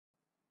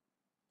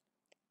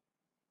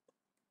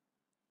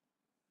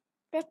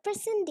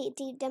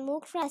Representative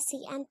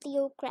democracy and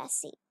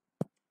theocracy.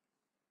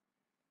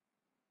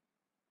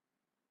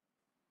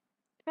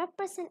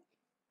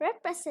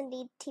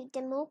 Representative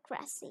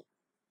democracy.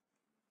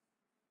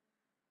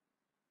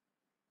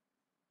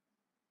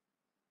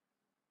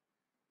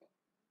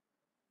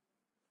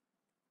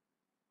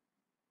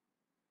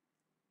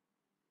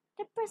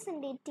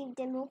 Representative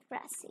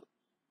democracy.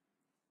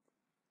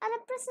 A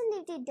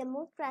representative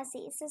democracy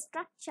is a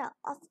structure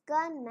of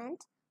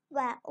government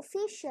where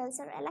officials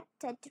are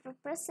elected to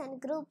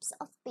represent groups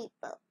of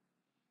people.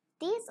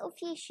 These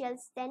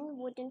officials then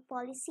vote on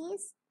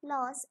policies,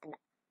 laws,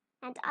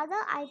 and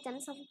other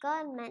items of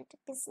government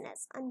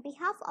business on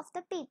behalf of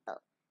the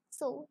people,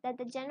 so that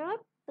the general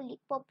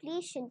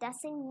population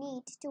doesn't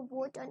need to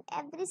vote on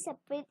every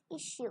separate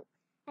issue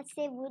as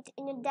they would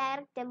in a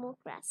direct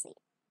democracy.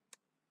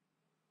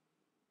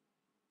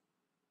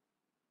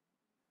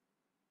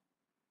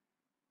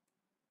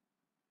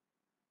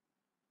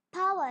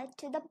 Power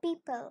to the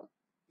people.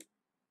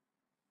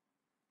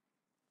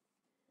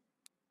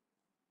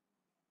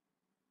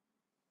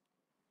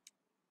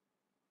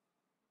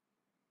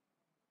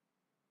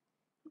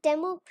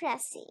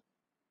 Democracy.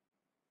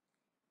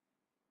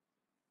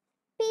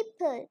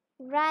 People,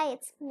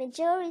 rights,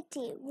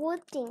 majority,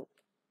 voting,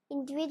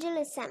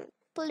 individualism,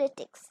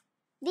 politics.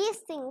 These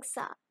things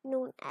are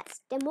known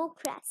as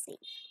democracy.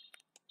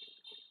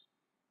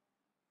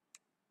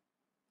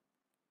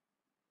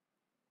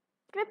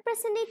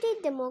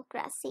 Representative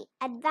democracy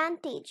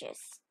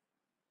advantages.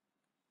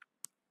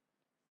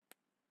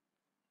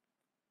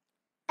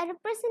 A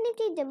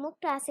representative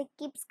democracy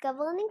keeps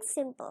governing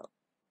simple.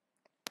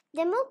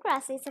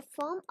 Democracy is a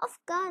form of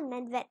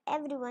government where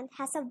everyone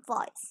has a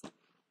voice.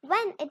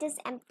 When it is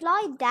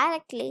employed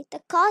directly,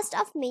 the cost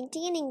of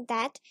maintaining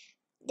that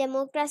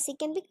democracy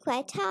can be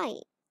quite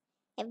high.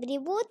 Every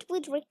vote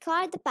would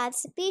require the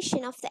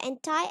participation of the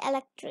entire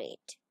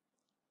electorate.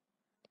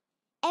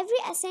 Every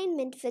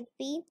assignment would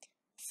be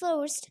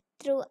forced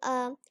through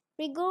a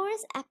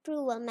rigorous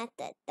approval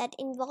method that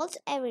involves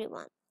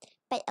everyone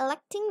by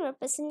electing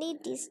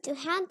representatives to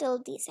handle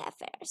these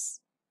affairs.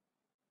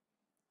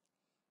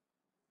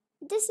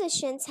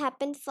 Decisions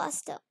happen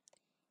faster.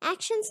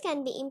 Actions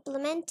can be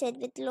implemented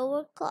with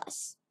lower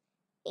costs.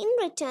 In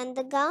return,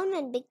 the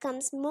government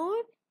becomes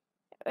more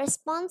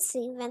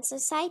responsive when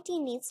society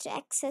needs to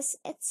access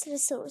its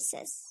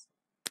resources.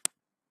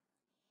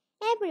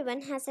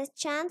 Everyone has a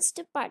chance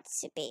to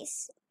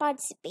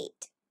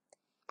participate.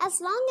 As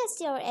long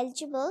as you are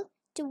eligible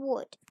to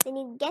vote, then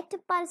you get to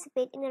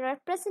participate in a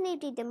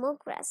representative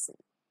democracy.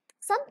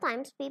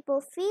 Sometimes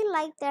people feel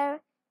like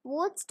their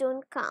votes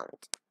don't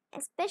count,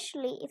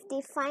 especially if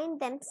they find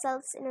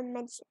themselves in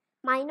a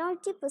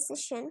minority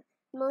position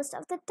most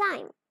of the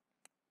time.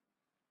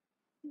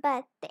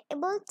 But the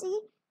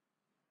ability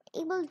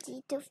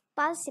to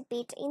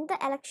participate in the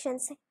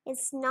elections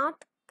is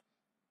not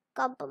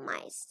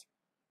compromised.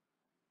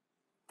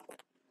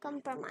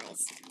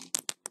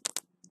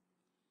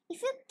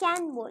 If you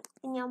can vote,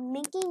 then you're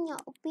making your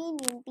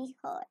opinion be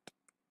heard.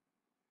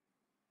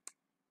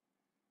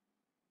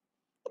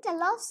 It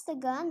allows the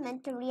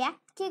government to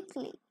react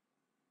quickly.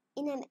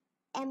 In an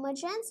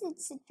emergency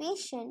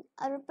situation,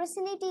 a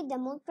representative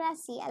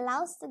democracy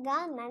allows the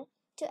government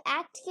to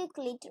act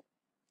quickly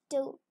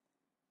to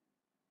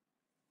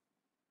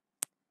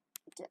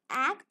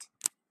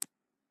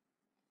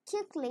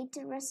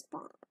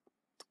respond.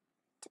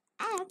 To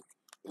act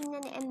in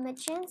an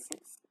emergency.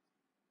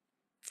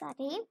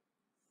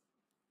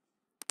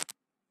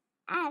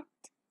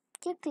 Act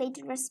quickly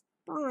to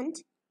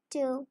respond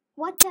to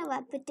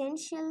whatever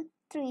potential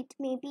threat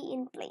may be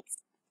in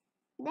place.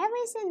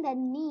 There isn't the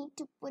need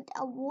to put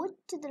a vote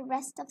to the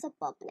rest of the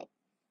public.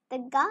 The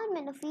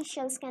government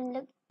officials can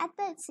look at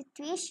the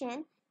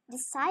situation,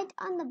 decide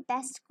on the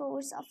best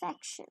course of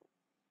action,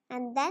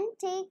 and then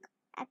take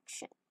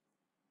action.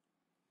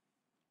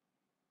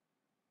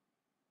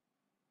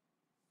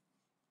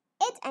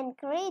 It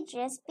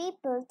encourages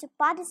people to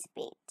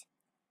participate.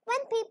 When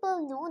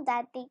people know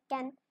that they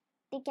can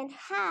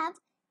have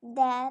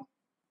their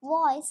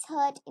voice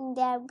heard in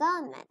their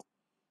government,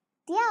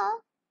 they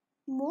are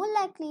more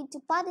likely to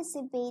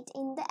participate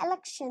in the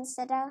elections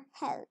that are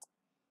held.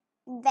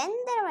 When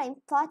there are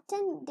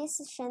important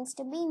decisions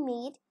to be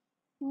made,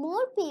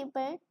 more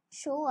people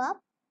show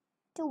up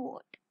to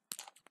vote.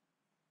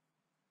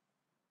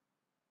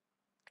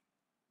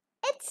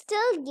 It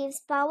still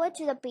gives power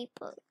to the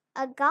people.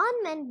 A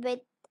government with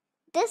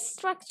this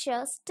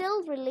structure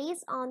still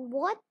relies on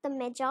what the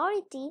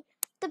majority,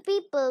 the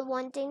people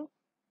wanting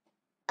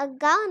a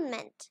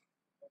government,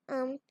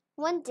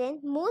 want in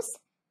most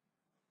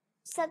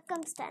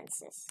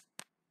circumstances.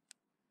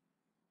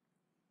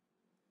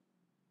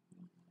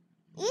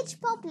 Each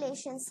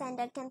population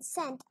center can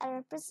send a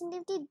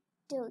representative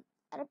to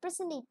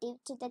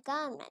the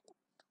government,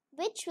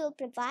 which will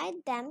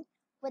provide them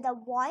with a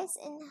voice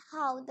in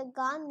how the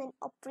government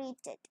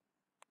operated.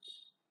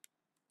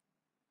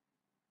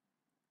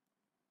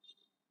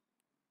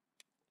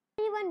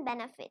 Everyone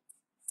benefits.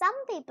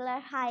 Some people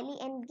are highly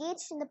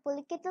engaged in the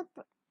political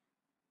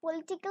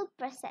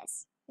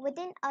process,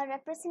 within a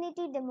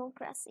representative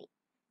democracy.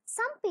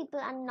 Some people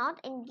are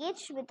not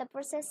engaged with the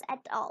process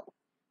at all.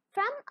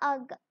 From a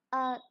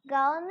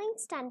governing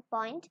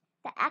standpoint,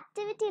 the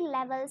activity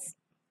levels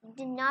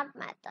do not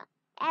matter.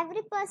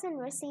 Every person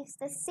receives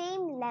the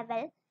same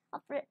level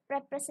of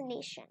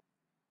representation,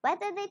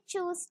 whether they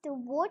choose to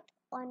vote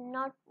or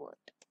not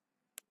vote.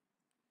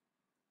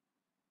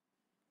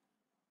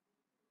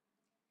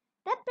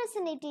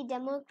 Representative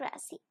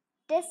democracy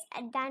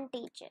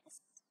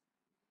disadvantages.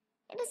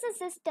 It is a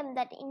system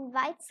that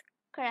invites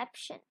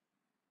corruption.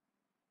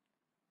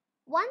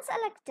 Once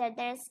elected,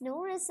 there is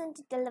no reason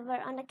to deliver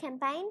on a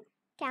campaign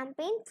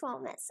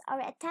promise or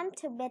attempt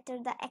to better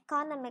the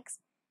economic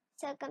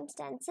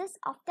circumstances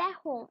of their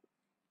home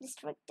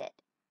district.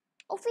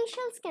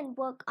 Officials can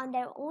work on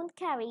their own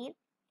career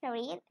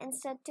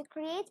instead to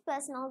create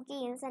personal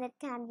gains, and it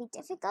can be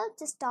difficult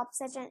to stop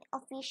such an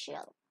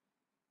official.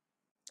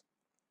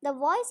 The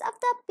voice of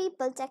the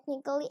people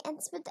technically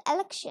ends with the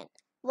election.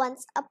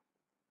 Once a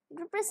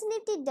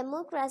representative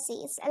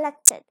democracy is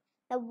elected,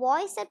 the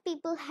voice that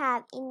people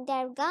have in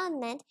their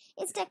government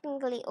is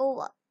technically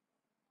over.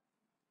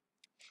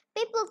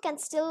 People can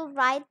still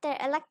write their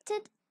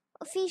elected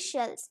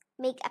officials,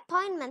 make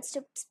appointments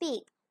to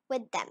speak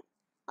with them,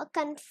 or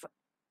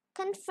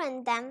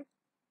confront them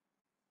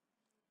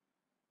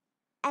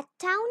at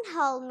town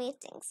hall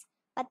meetings,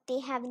 but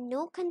they have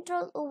no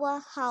control over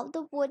how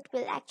the vote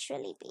will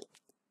actually be.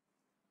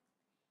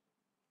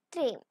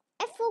 3.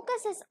 It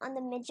focuses on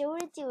the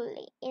majority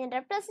only. In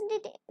a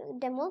representative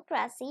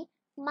democracy,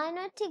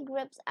 minority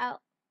groups are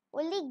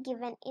only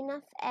given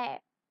enough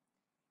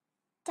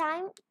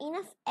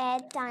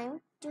airtime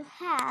to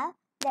have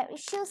their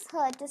issues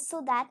heard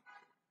so that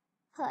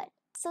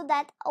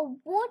a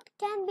vote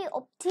can be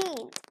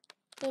obtained.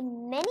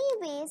 In many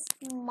ways,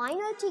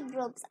 minority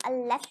groups are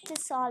left to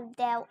solve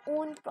their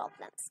own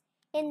problems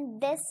in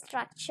this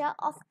structure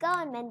of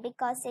government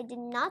because they do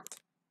not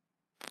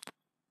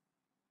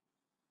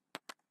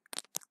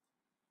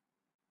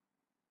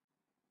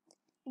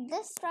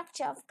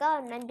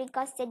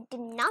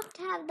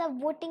have the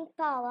voting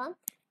power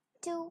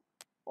to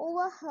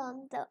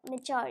overwhelm the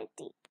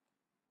majority.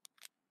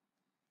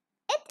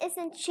 It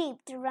isn't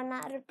cheap to run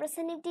a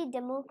representative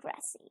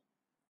democracy.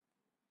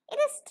 It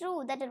is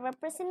true that a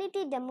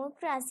representative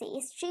democracy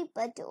is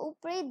cheaper to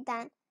operate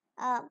than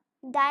a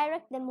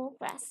direct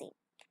democracy.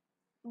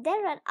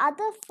 There are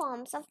other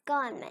forms of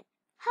government,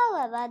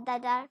 however,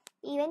 that are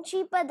even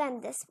cheaper than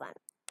this one.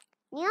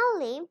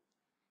 Nearly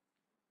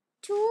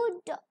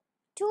 $2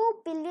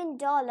 billion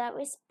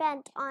is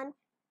spent on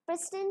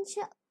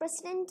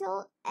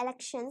presidential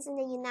elections in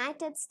the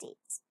United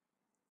States,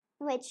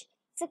 which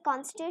is a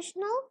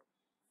constitutional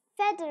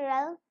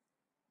federal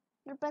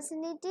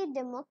representative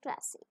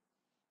democracy.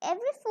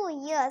 Every 4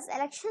 years,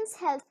 elections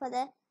held for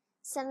the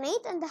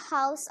Senate and the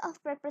House of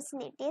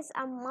Representatives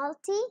are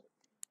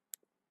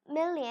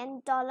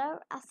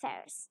multi-million-dollar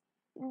affairs.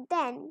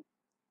 Then,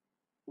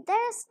 there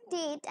are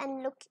state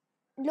and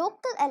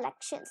local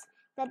elections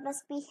that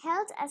must be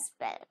held as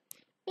well.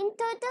 In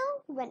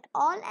total, when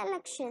all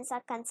elections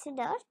are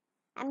considered,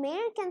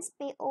 Americans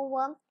pay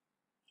over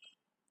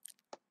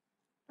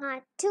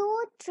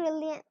 $2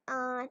 trillion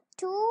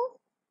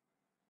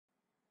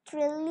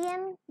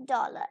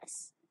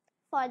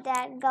for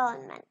their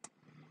government.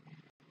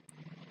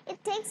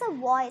 It takes a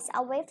voice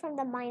away from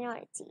the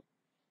minority.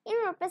 In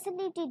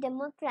representative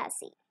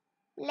democracy,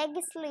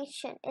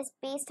 legislation is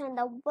based on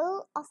the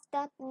will of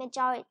the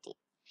majority.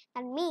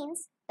 That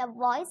means the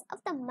voice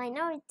of the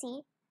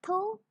minority,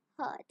 though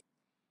heard,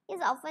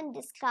 is often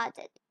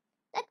discarded.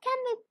 That can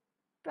be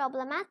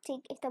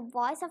problematic if the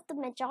voice of the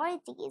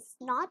majority is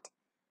not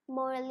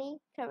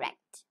morally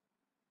correct.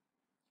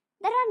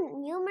 There are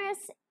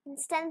numerous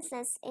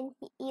instances in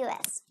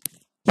US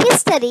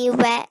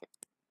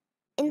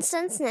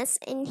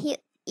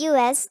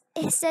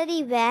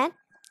history where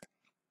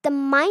the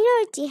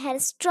minority had a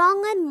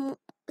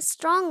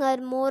stronger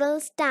moral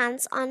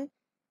stance on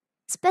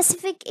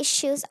specific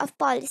issues of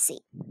policy.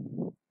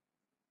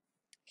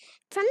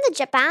 From the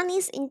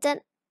Japanese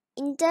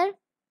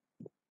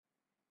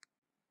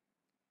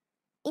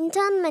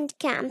internment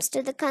camps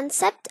to the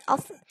concept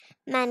of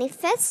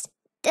manifest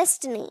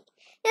destiny,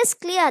 it is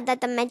clear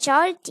that the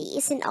majority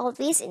isn't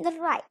always in the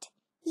right.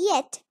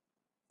 Yet,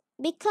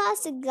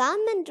 because the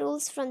government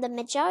rules from the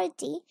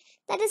majority,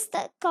 that is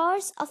the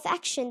course of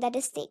action that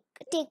is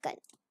taken.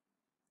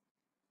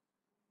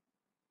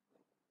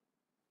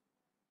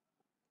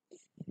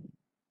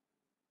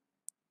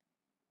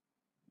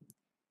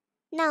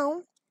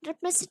 Now,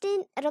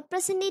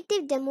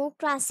 representative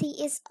democracy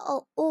is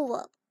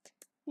over.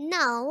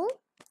 Now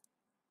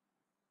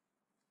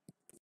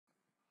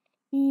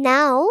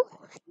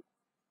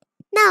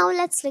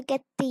let's look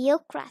at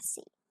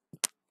theocracy.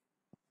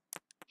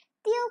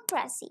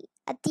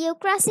 A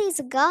theocracy is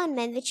a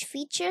government which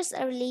features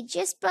a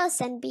religious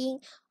being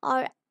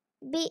or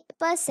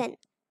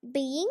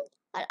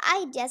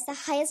idea as the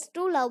highest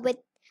ruler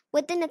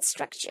within its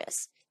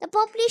structures. The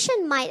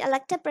population might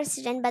elect a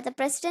president, but the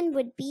president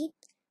would be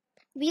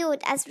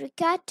viewed as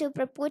required to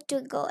report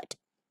to God.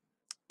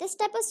 This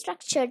type of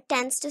structure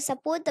tends to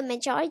support the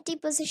majority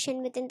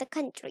position within the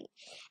country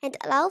and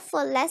allow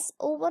for less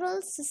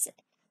overall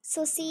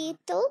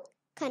societal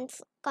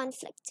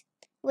conflict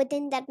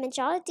within that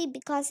majority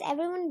because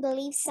everyone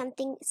believes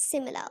something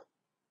similar.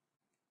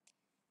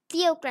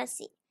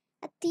 Theocracy.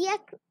 A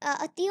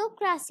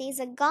theocracy is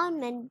a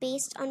government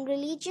based on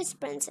religious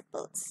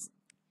principles.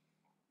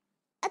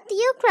 A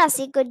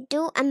theocracy could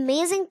do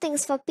amazing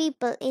things for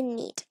people in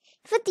need.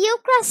 If a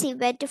theocracy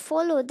were to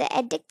follow the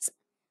edicts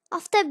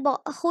of the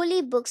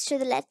holy books to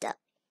the letter,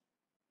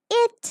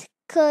 it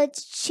could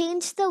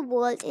change the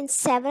world in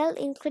several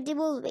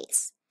incredible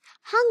ways.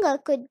 Hunger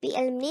could be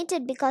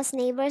eliminated because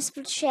neighbors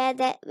would share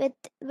that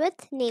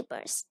with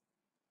neighbors.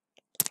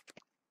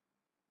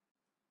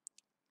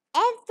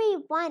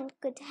 Everyone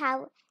could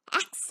have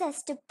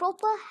access to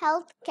proper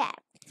health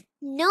care.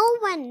 No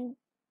one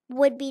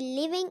would be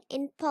living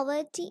in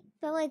poverty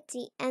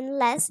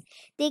unless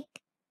they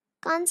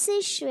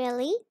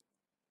consciously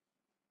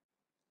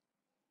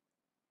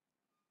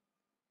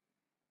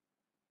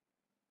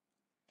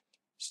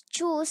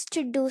choose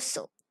to do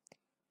so.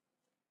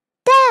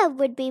 There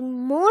would be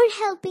more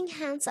helping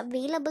hands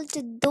available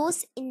to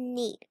those in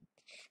need.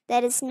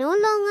 There is no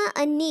longer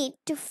a need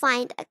to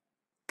find a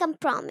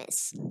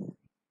compromise.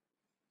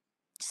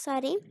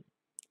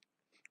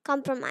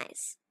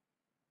 Compromise.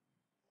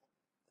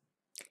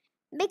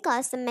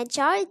 Because the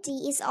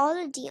majority is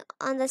already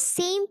on the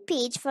same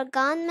page for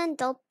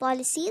governmental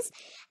policies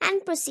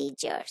and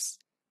procedures.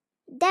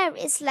 There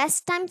is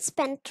less time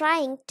spent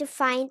trying to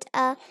find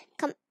a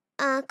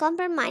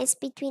compromise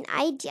between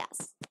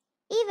ideas.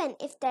 Even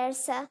if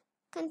there's a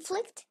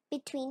conflict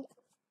between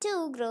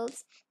two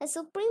groups, the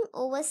supreme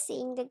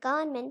overseeing the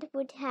government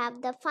would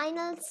have the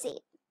final say.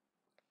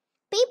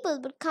 People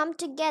would come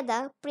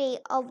together, pray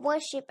or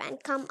worship,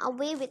 and come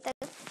away with a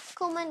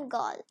common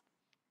goal.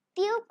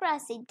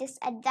 Theocracy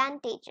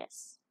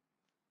disadvantages.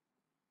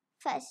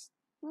 First,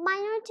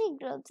 minority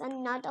groups are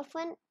not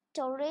often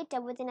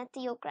tolerated within a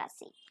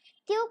theocracy.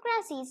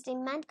 Theocracies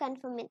demand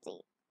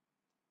conformity.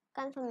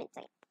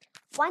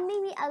 One may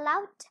be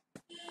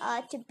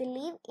allowed to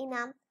believe in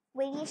a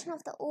variation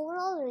of the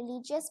overall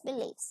religious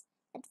beliefs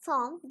that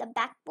form the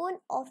backbone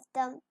of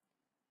the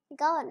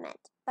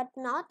government, but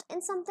not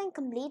in something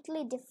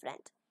completely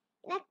different.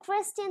 In a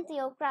Christian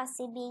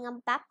theocracy, being a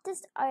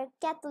Baptist or a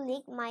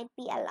Catholic might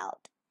be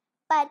allowed,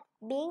 but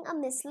being a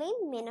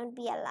Muslim may not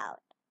be allowed.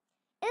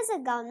 It is a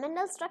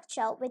governmental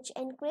structure which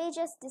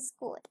encourages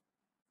discord.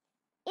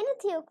 In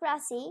a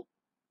theocracy,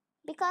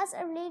 because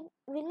a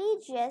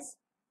religious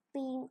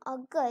being or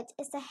good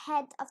is the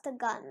head of the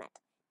government,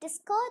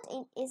 discord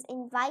is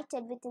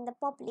invited within the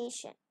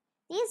population.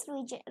 These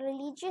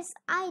religious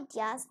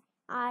ideas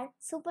are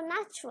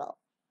supernatural,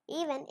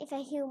 even if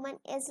a human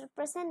is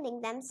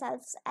representing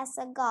themselves as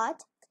a god,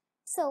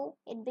 so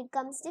it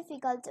becomes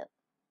difficult to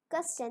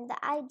question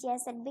the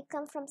ideas that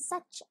become from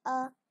such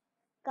a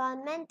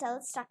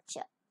governmental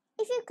structure.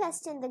 If you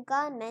question the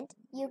government,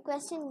 you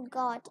question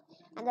God,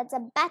 and that's a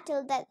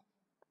battle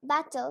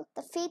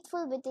the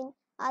faithful within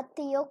a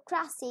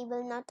theocracy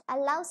will not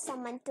allow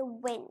someone to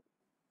win.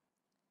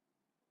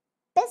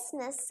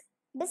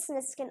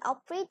 Business can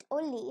operate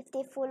only if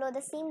they follow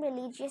the same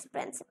religious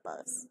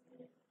principles.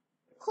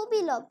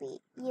 Hobby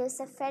Lobby used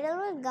the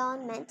federal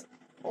government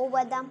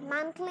over the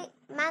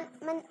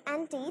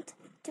mandate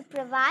to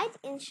provide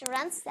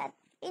insurance that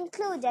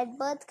included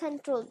birth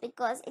control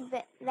because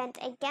it went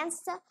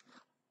against the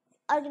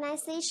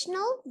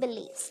organizational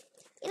beliefs.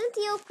 In a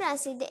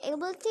theocracy, the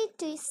ability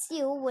to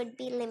sue would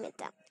be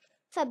limited.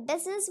 If a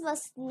business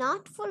was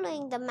not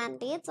following the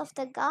mandates of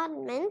the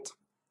government,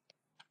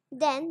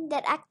 then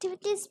their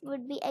activities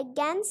would be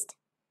against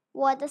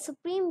what the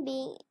supreme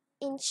being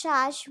in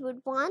charge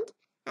would want,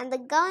 and the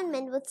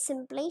government would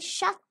simply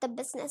shut the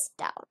business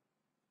down.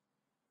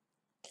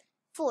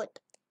 Fourth,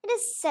 it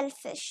is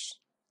selfish.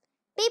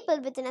 People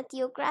within a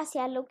theocracy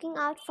are looking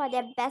out for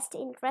their best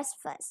interest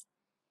first.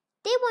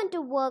 They want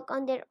to work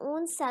on their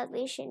own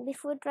salvation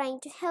before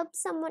trying to help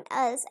someone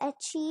else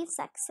achieve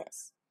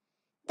success.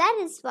 That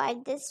is why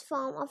this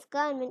form of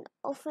government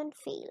often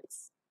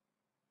fails.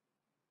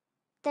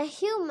 The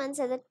humans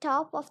at the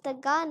top of the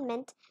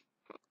government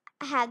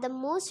have the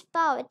most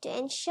power to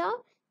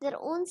ensure their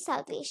own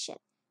salvation.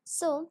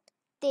 So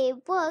they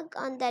work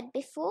on that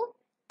before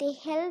they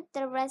help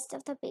the rest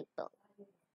of the people.